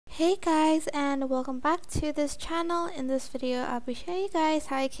Hey guys, and welcome back to this channel. In this video I'll be showing you guys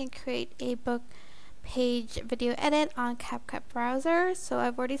how you can create a book page video edit on CapCut browser. So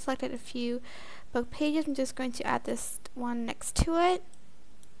I've already selected a few book pages. I'm just going to add this one next to it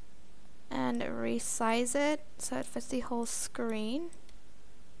and resize it so it fits the whole screen.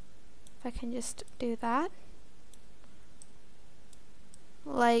 If I can just do that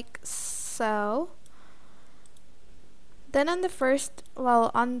like so. Then on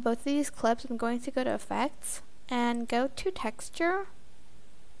on both of these clips, I'm going to go to Effects and go to Texture,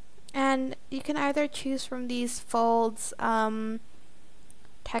 and you can either choose from these folds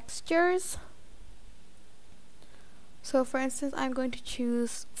textures. So for instance, I'm going to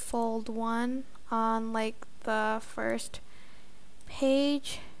choose fold 1 on like the first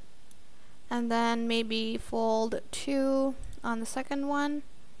page, and then maybe fold 2 on the second one,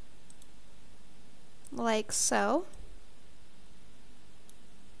 like so.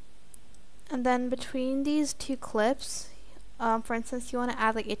 And then between these two clips, for instance, you want to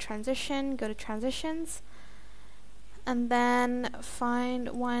add like a transition, go to transitions, and then find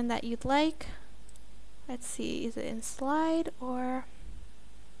one that you'd like. Let's see, is it in slide, or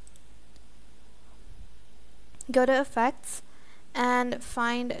go to effects and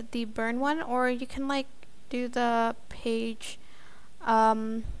find the burn one, or you can like do the page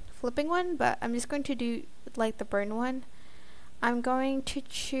flipping one, but I'm just going to do like the burn one. I'm going to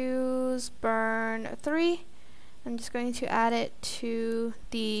choose burn 3. I'm just going to add it to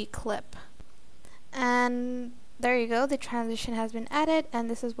the clip. And there you go, the transition has been added, and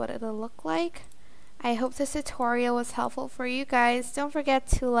this is what it'll look like. I hope this tutorial was helpful for you guys. Don't forget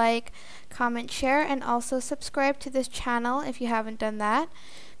to like, comment, share, and also subscribe to this channel if you haven't done that.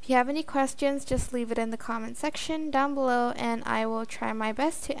 If you have any questions, just leave it in the comment section down below, and I will try my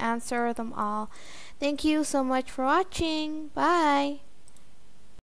best to answer them all. Thank you so much for watching. Bye!